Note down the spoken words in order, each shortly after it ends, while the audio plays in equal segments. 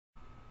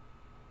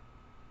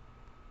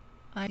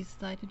I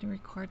decided to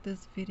record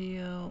this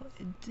video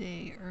a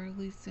day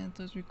early since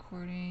I was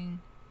recording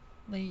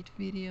late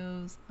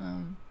videos.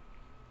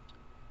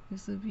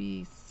 This will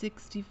be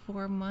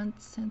 64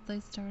 months since I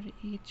started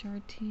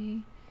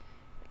HRT,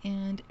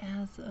 and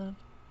as of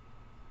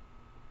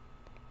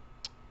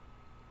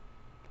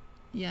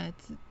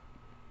it's,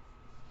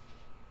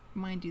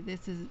 mind you,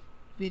 this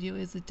video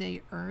is a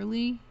day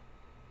early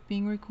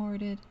being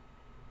recorded.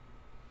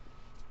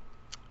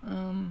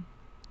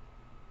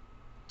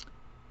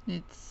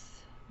 It's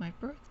my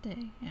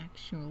birthday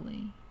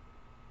actually.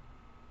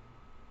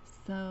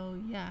 So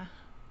yeah,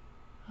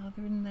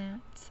 other than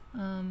that,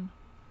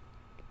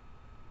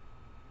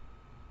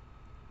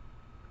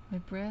 my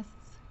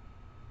breasts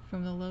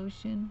from the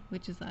lotion,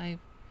 which is I've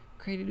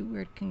created a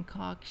weird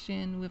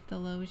concoction with the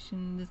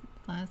lotion this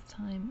last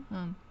time,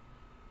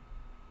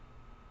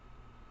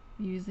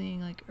 using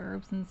like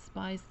herbs and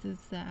spices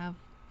that have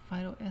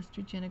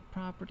phytoestrogenic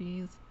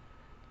properties,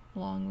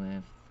 along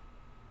with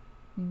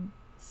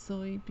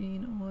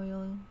soybean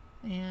oil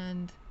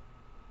and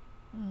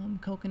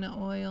coconut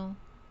oil,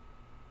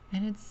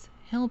 and it's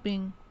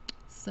helping.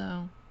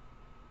 So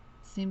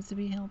seems to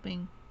be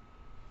helping.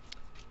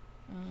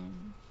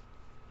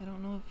 I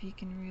don't know if you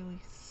can really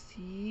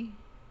see,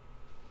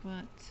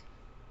 but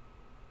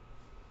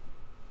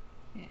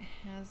it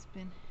has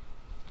been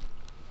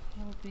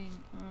helping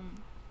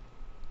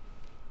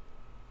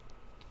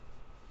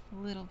a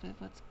little bit,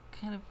 but it's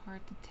kind of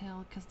hard to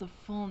tell because the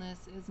fullness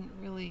isn't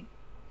really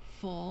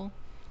full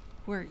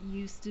where it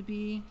used to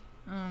be.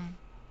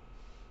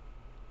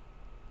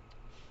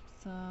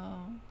 So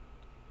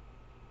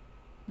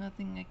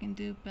nothing I can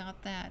do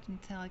about that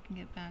until I can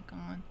get back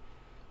on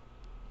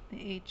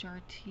the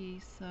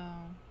HRT. So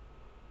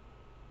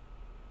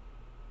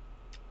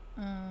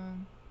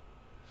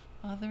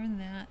other than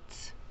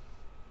that,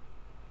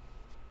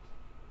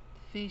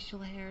 the facial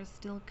hair is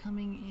still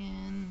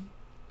coming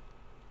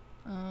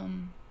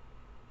in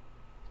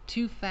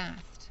too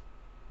fast,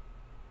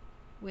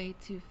 way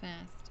too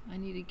fast. I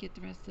need to get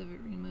the rest of it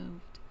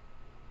removed.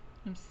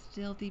 I'm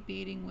still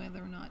debating whether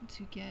or not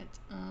to get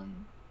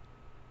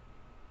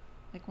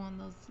like one of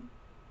those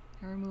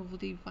hair removal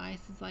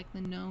devices like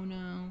the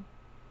No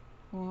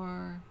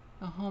or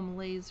a home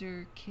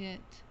laser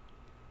kit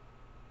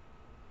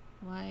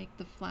like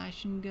the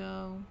Flash and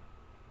Go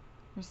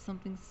or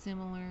something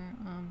similar,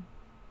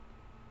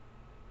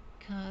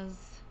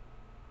 because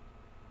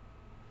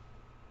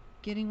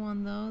getting one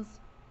of those,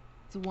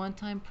 it's a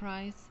one-time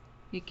price.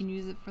 You can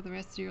use it for the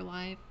rest of your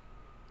life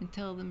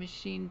until the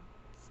machine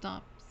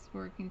stops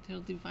working,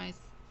 until the device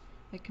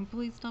like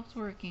completely stops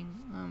working.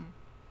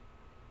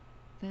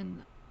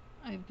 Then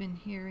I've been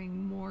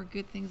hearing more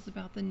good things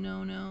about the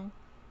No,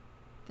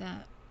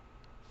 that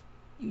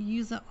you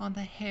use it on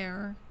the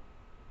hair,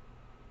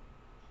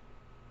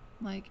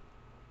 like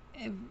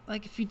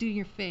if you do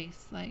your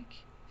face,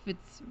 like if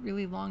it's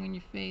really long on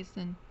your face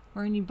and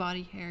or any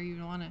body hair,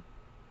 you want to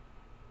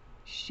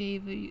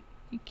shave it.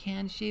 You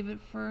can shave it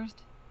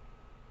first,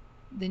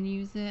 then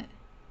use it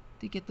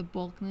to get the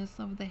bulkiness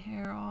of the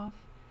hair off.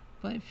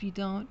 But if you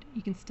don't,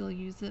 you can still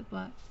use it.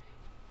 But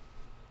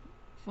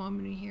from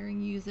what I'm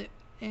hearing, use it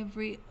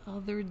every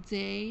other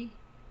day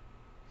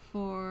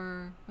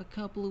for a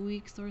couple of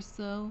weeks or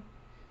so.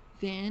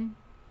 Then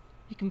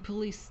you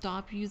completely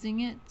stop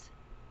using it,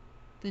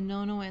 the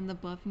No and the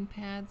buffing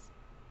pads.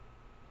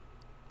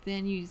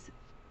 Then you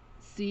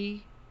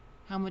see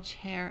how much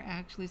hair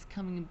actually is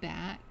coming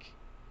back.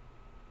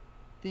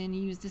 Then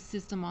you use the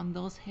system on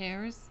those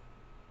hairs.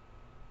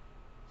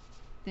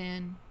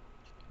 Then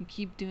you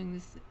keep doing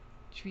this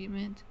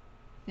treatment.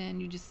 Then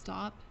you just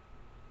stop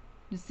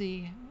to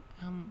see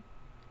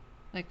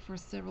like for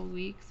several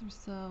weeks or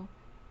so.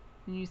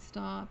 And you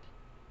stop,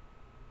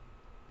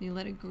 you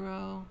let it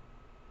grow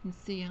and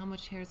see how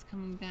much hair is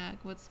coming back,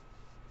 what's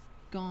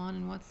gone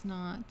and what's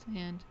not.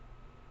 And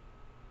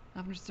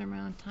after a certain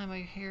amount of time,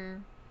 my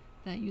hair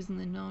that using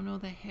the No,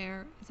 the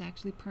hair is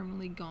actually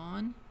permanently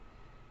gone.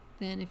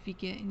 Then if you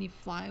get any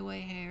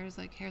flyaway hairs,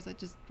 like hairs that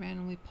just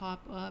randomly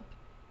pop up,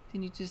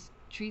 then you just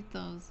treat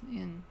those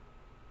in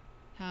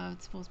how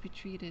it's supposed to be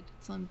treated.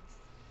 So I'm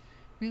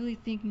really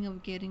thinking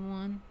of getting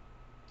one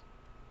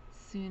as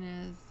soon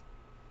as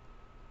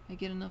I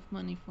get enough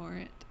money for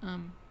it.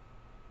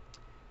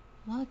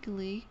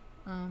 Luckily,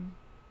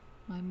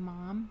 my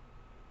mom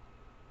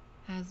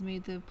has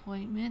made the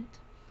appointment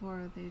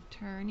for the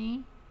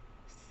attorney,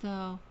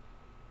 so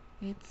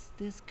it's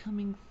this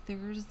coming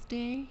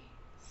Thursday.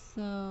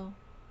 So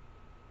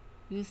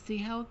we'll see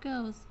how it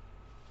goes.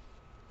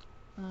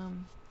 The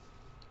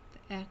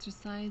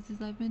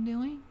exercises I've been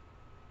doing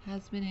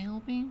has been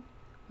helping.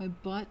 My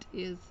butt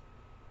is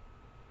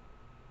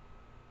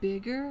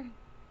bigger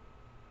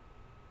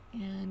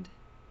and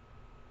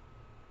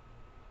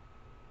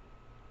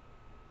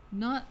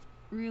not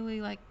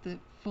really like the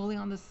fully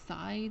on the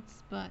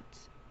sides, but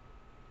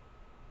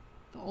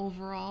the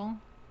overall,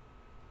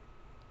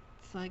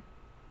 it's like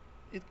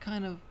it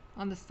kind of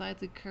on the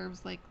sides it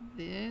curves like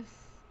this.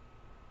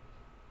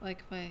 Like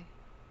if I,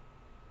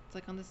 it's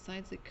like on the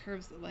sides it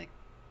curves like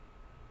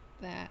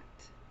that.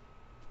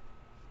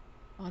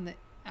 on the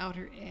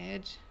outer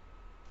edge.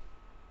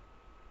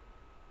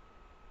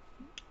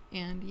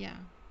 And yeah,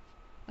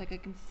 like I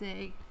can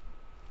say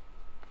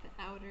the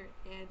outer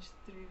edge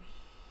through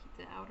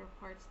the outer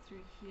parts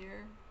through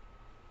here,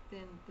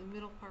 then the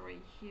middle part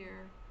right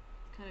here,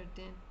 it's kind of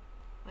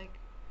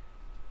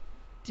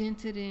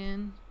dented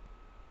in,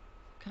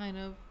 kind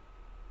of.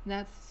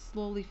 That's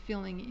slowly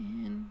filling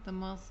in the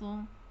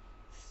muscle,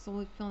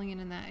 slowly filling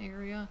in that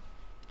area.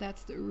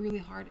 That's the really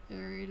hard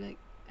area to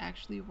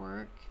actually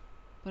work,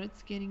 but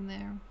it's getting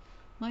there.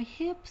 My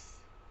hips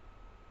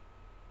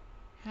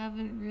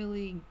haven't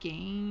really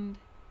gained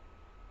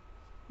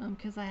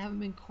because I haven't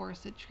been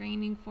corset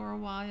training for a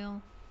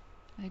while.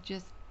 I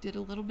just did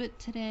a little bit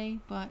today,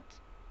 but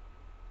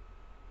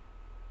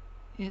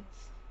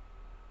it's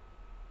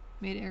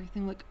made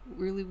everything look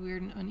really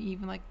weird and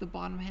uneven, like the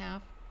bottom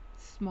half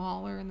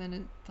smaller and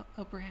then the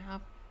upper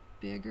half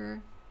bigger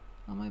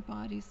on my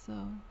body.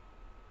 So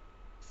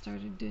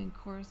started doing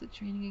corset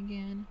training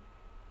again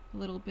a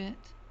little bit,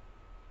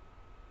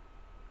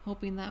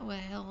 hoping that would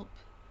help.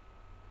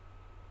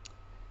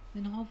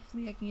 Then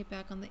hopefully I can get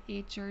back on the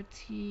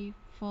HRT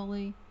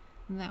fully,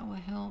 and that will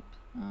help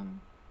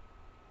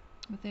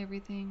with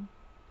everything.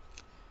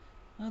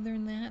 Other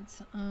than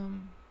that,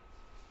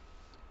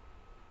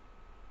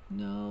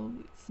 no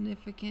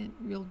significant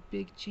real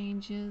big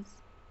changes.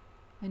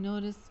 I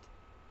noticed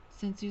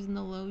since using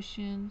the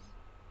lotions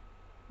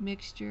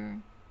mixture,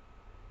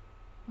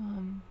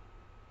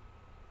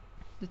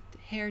 the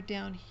hair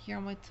down here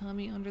on my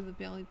tummy under the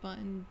belly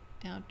button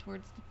down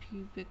towards the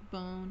pubic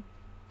bone,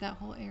 that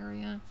whole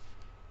area,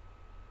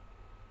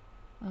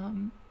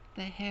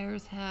 the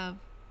hairs have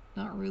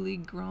not really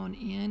grown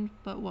in,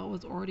 but what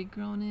was already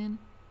grown in.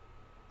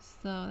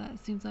 So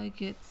that seems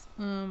like it's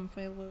if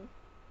I look,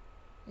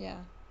 yeah,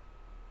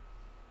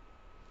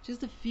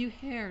 just a few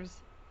hairs.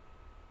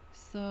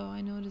 So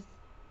I noticed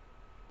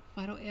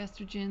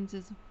phytoestrogens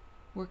is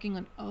working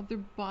on other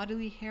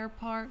bodily hair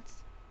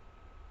parts,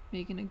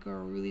 making it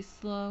grow really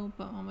slow,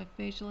 but on my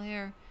facial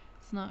hair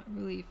it's not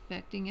really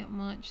affecting it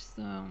much,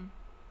 so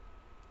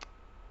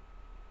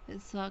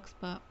it sucks.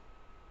 But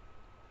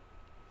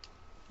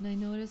and I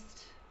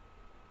noticed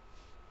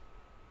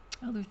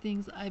other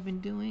things I've been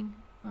doing,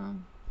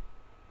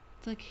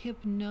 it's like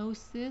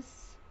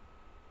hypnosis.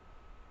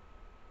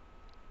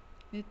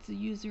 It's a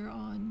user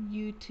on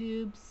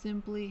YouTube,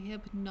 Simply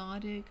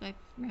Hypnotic. I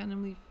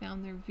randomly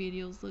found their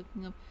videos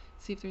looking up,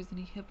 see if there's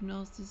any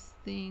hypnosis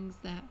things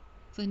that,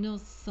 so I know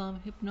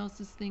some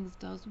hypnosis things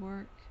does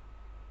work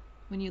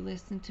when you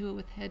listen to it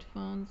with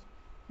headphones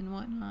and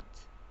whatnot,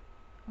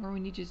 or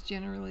when you just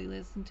generally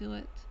listen to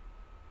it.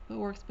 But it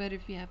works better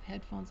if you have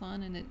headphones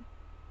on, and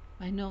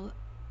I know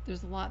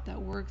there's a lot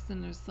that works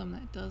and there's some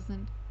that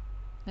doesn't.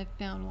 I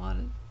found a lot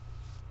of,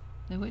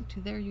 I went to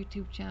their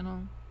YouTube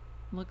channel,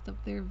 looked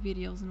up their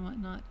videos and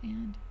whatnot,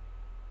 and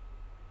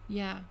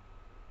yeah,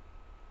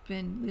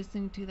 been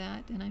listening to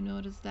that, and I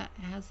noticed that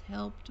has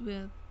helped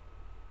with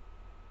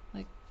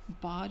like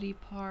body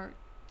parts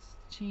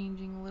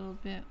changing a little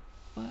bit.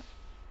 But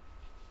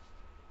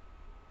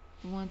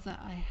the ones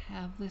that I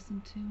have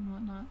listened to and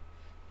whatnot,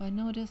 I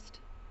noticed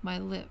my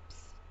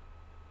lips,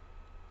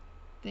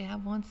 they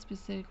have one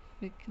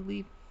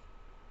specifically,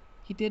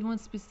 he did one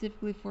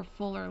specifically for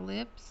fuller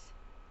lips.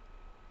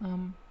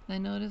 I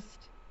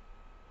noticed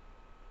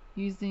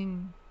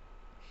using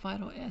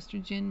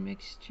phytoestrogen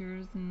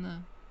mixtures and the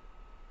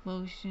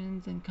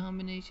lotions in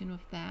combination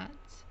with that,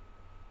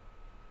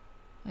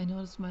 I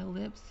noticed my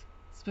lips,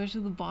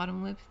 especially the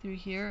bottom lip through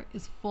here,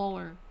 is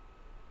fuller.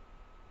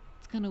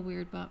 It's kind of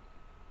weird, but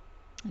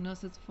I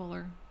noticed it's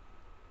fuller.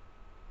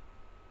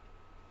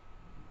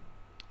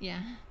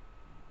 Yeah,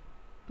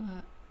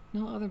 but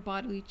no other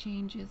bodily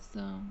changes.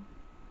 So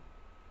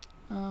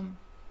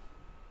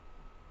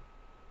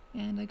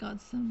and I got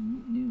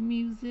some new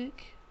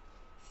music,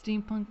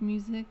 steampunk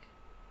music,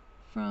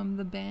 from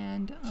the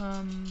band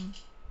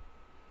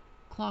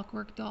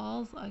Clockwork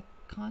Dolls. I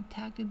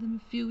contacted them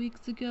a few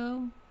weeks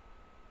ago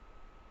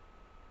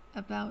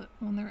about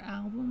one of their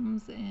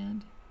albums,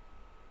 and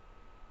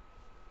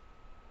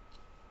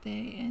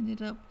they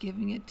ended up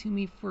giving it to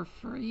me for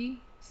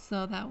free,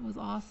 so that was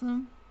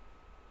awesome.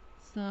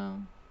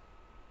 So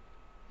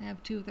I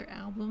have 2 of their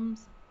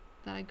albums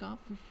that I got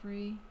for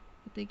free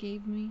that they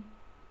gave me,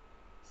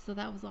 so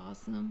that was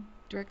awesome,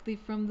 directly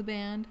from the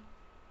band.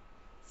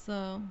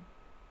 So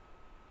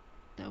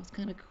that was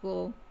kind of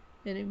cool,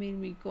 and it made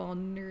me go all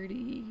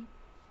nerdy.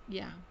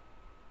 Yeah,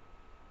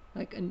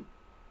 like a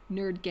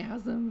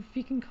nerdgasm, if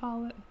you can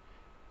call it,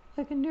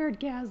 like a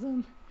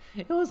nerdgasm.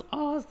 It was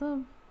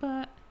awesome.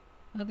 But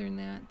other than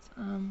that,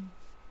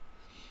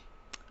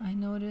 I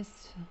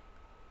noticed,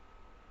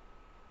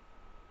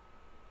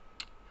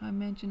 I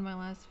mentioned my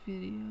last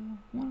video,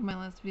 one of my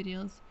last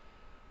videos,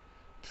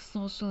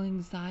 social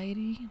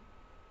anxiety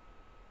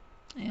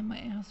and my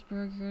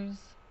Asperger's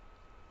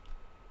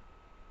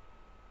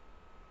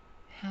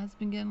has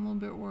been getting a little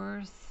bit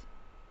worse.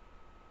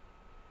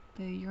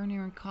 The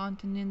urinary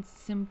incontinence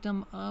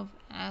symptom of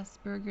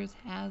Asperger's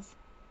has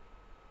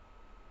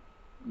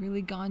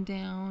really gone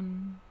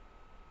down.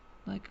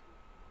 like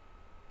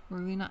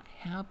really not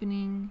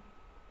happening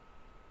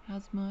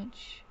as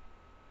much.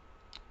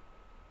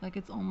 Like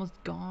it's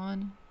almost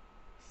gone.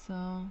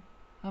 So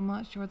I'm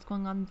not sure what's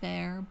going on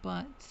there,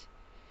 but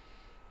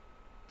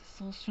the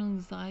social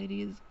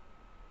anxiety has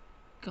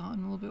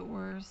gotten a little bit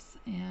worse,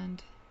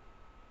 and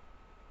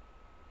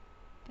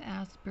the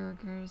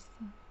Asperger's,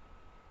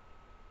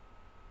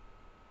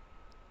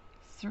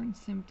 certain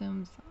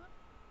symptoms,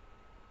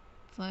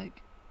 it's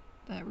like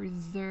that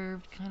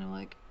reserved kind of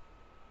like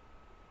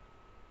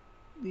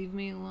leave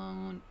me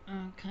alone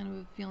kind of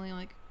a feeling,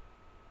 like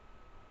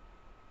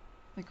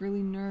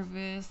really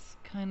nervous,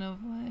 kind of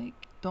like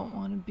don't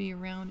want to be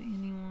around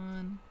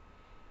anyone,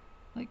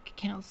 like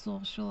can't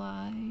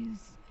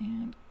socialize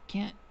and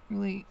can't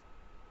really,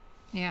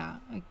 yeah,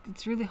 like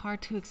it's really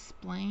hard to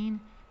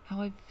explain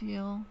how I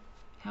feel,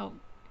 how,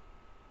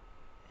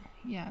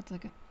 yeah, it's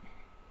like a,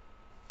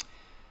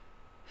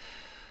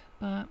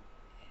 but it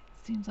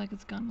seems like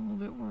it's gotten a little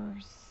bit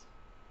worse,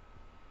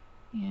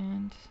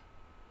 and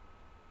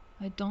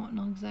I don't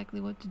know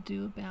exactly what to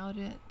do about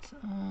it,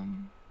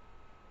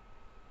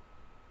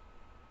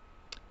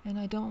 and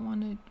I don't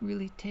want to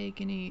really take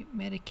any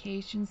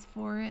medications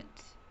for it,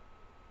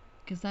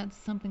 because that's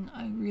something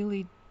I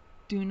really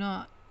do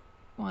not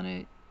want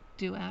to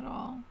do at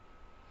all.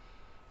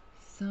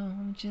 So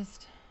I'm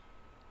just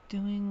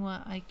doing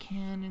what I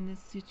can in this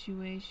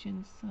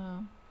situation.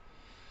 So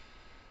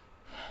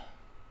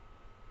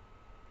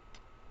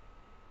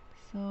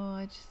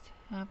I just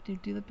have to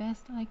do the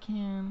best I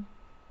can.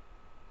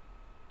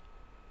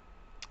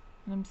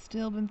 And I'm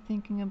still been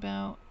thinking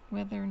about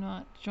whether or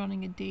not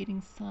joining a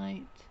dating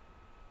site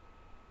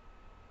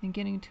and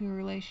getting into a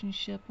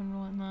relationship and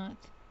whatnot,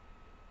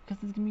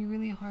 because it's gonna be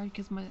really hard,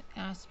 because my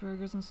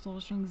Asperger's and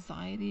social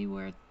anxiety,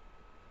 where it's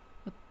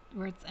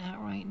at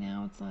right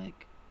now, it's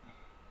like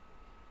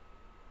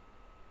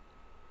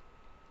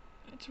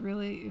it's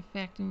really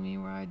affecting me,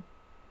 where I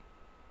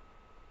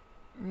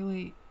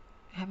really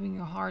having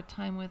a hard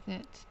time with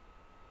it.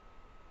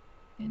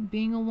 And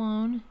being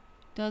alone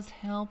does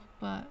help,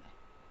 but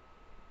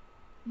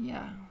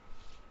yeah.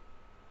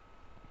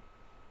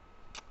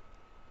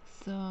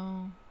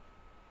 So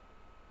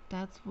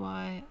that's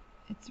why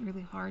it's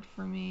really hard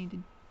for me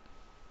to,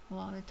 a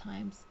lot of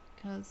times,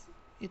 because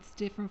it's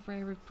different for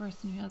every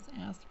person who has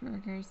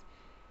Asperger's,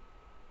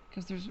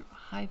 because there's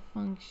high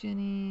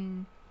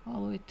functioning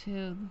all the way to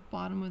the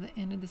bottom of the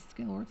end of the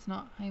scale where it's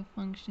not high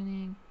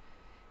functioning,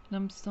 and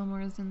I'm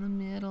somewhere in the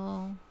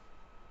middle.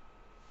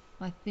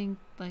 I think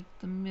like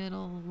the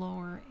middle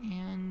lower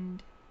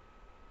end,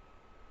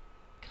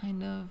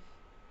 kind of.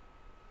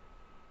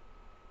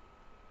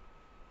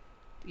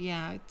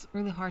 Yeah, it's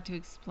really hard to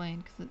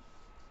explain, because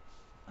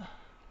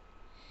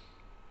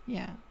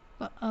yeah,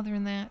 but other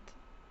than that,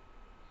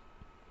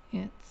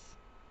 it's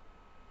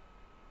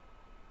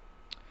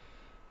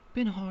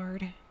been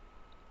hard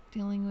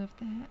dealing with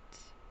that.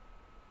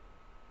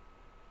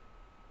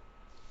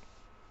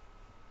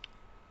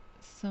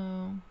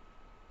 So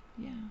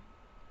yeah,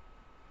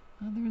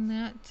 other than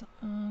that,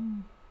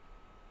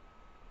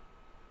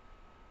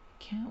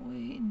 can't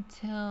wait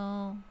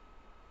until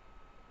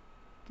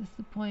this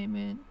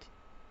appointment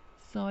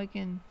so I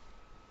can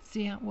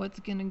see what's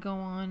gonna go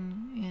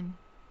on and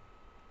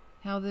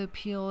how the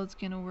appeal is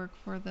gonna work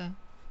for the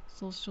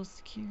Social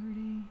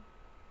Security,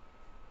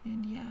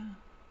 and yeah,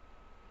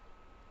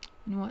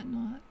 and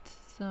whatnot.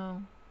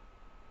 So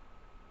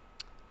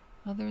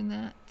other than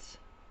that,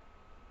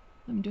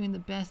 I'm doing the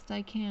best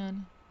I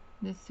can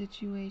in this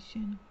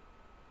situation.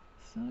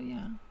 So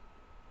yeah,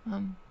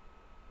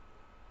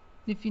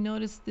 if you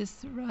notice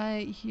this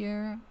right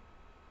here,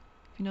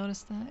 if you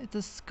notice that, it's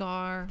a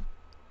scar.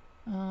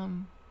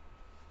 You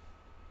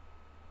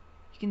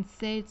can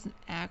say it's an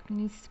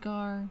acne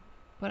scar,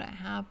 but it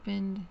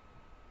happened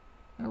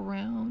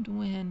around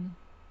when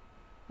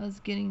I was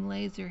getting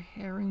laser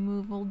hair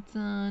removal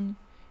done.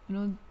 You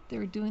know, they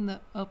were doing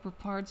the upper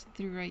parts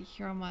through right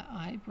here on my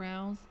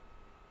eyebrows,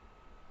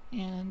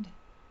 and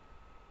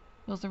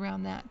it was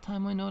around that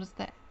time I noticed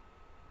that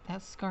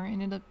that scar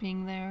ended up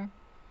being there.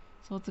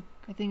 So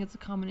I think it's a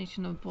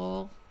combination of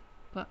both,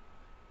 but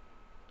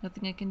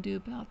nothing I can do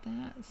about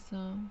that.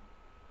 So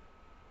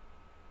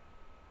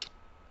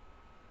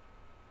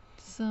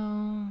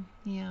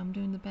yeah, I'm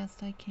doing the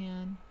best I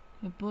can.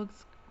 My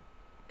books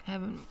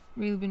haven't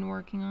really been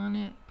working on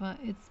it, but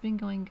it's been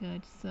going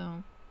good.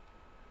 So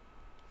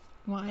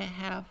what I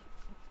have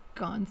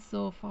gone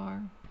so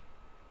far.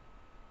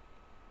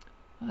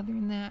 Other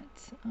than that,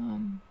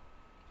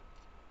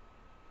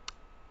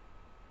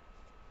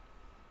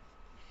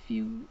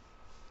 it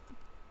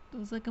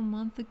was like a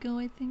month ago,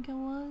 I think it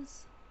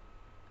was,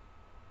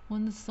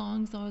 one of the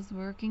songs I was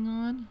working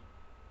on.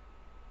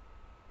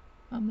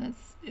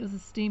 It was a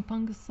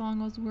steampunk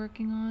song I was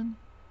working on.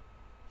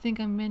 I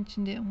think I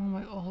mentioned it in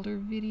one of my older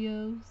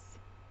videos.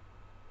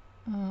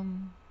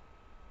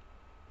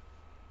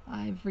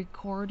 I've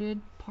recorded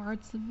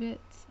parts of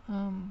it,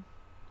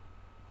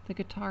 the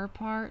guitar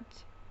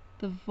part,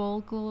 the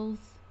vocals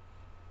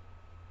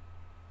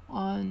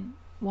on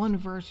one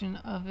version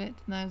of it,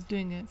 and I was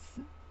doing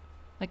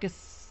like a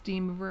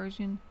steam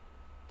version.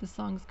 The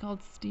song's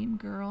called Steam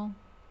Girl.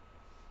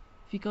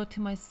 If you go to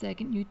my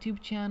second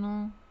YouTube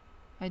channel,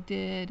 I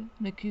did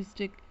an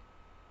acoustic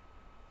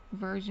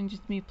version,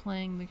 just me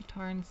playing the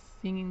guitar and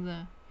singing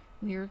the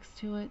lyrics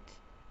to it.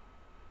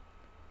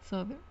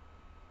 So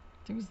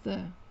there's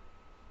the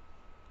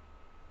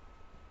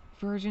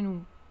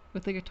version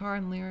with the guitar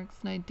and lyrics,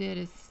 and I did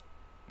is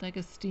like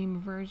a Steam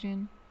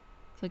version.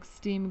 It's like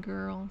Steam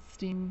Girl,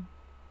 Steam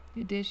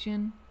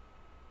Edition.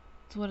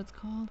 That's what it's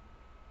called.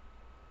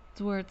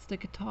 It's where it's the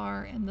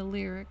guitar and the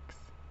lyrics.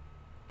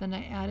 Then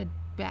I added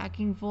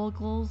backing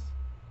vocals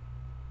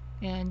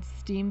and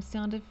Steam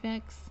sound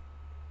effects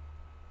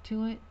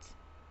to it.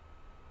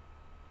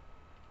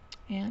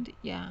 And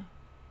yeah,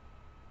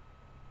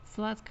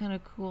 so that's kind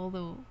of cool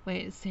the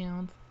way it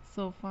sounds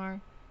so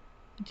far.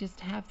 I just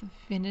have to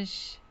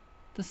finish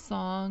the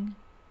song.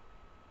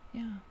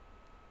 Yeah,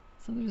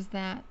 so there's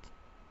that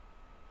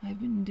I've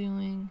been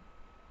doing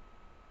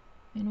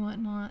and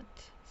whatnot.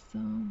 So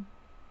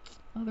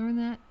other than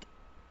that,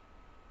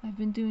 I've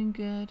been doing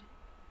good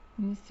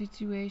in this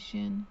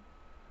situation.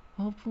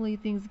 Hopefully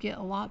things get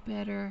a lot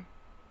better,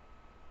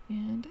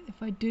 and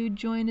if I do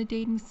join a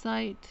dating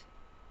site,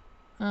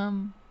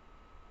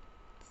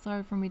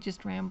 sorry for me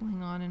just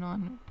rambling on and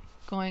on,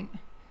 going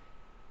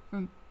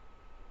from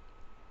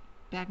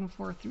back and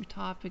forth through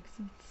topics.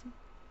 It's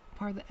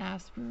part of the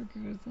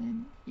Asperger's,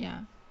 and yeah,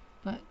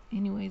 but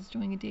anyways,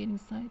 joining a dating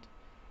site,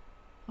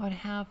 I would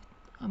have,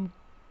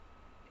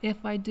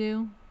 if I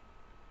do,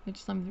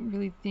 which I'm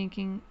really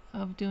thinking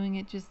of doing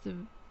it just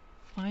to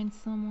find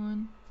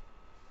someone,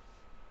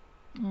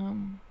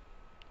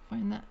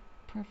 find that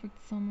perfect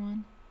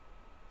someone.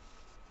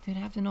 They'd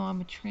have to know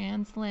I'm a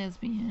trans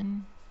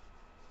lesbian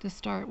to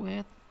start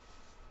with,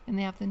 and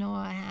they have to know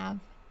I have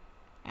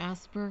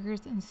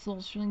Asperger's and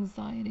social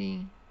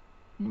anxiety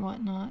and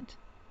whatnot,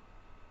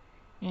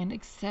 and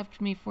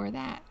accept me for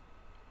that,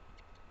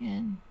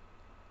 and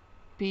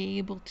be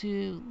able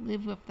to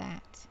live with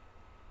that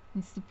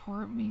and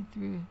support me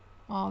through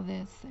all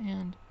this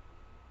and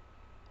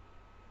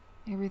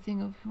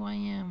everything of who I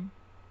am.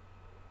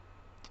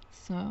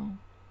 So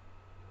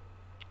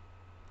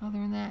other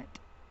than that,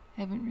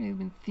 I haven't really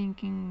been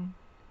thinking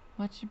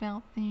much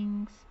about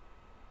things.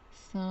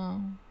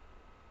 So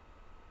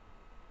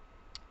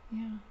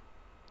yeah,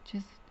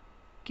 just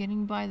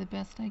getting by the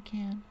best I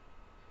can.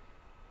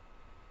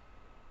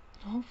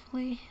 And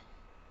hopefully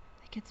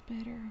it gets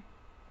better.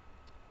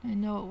 I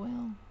know it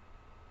will.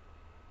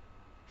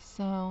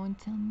 So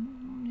until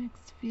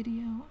next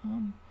video,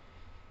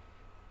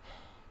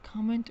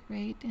 comment,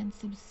 rate, and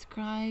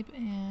subscribe,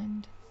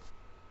 and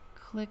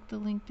click the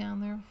link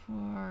down there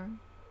for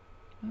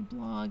my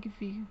blog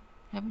if you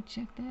haven't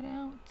checked that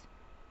out.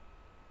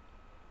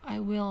 I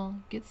will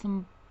get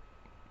some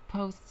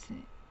posts,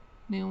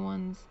 new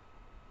ones,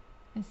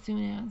 as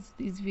soon as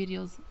these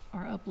videos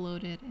are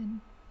uploaded, and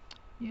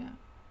yeah,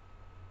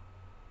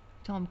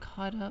 until I'm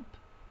caught up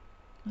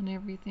on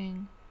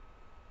everything,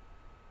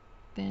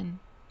 then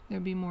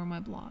there'll be more on my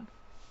blog.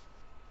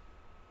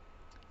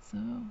 So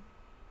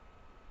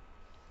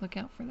look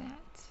out for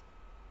that.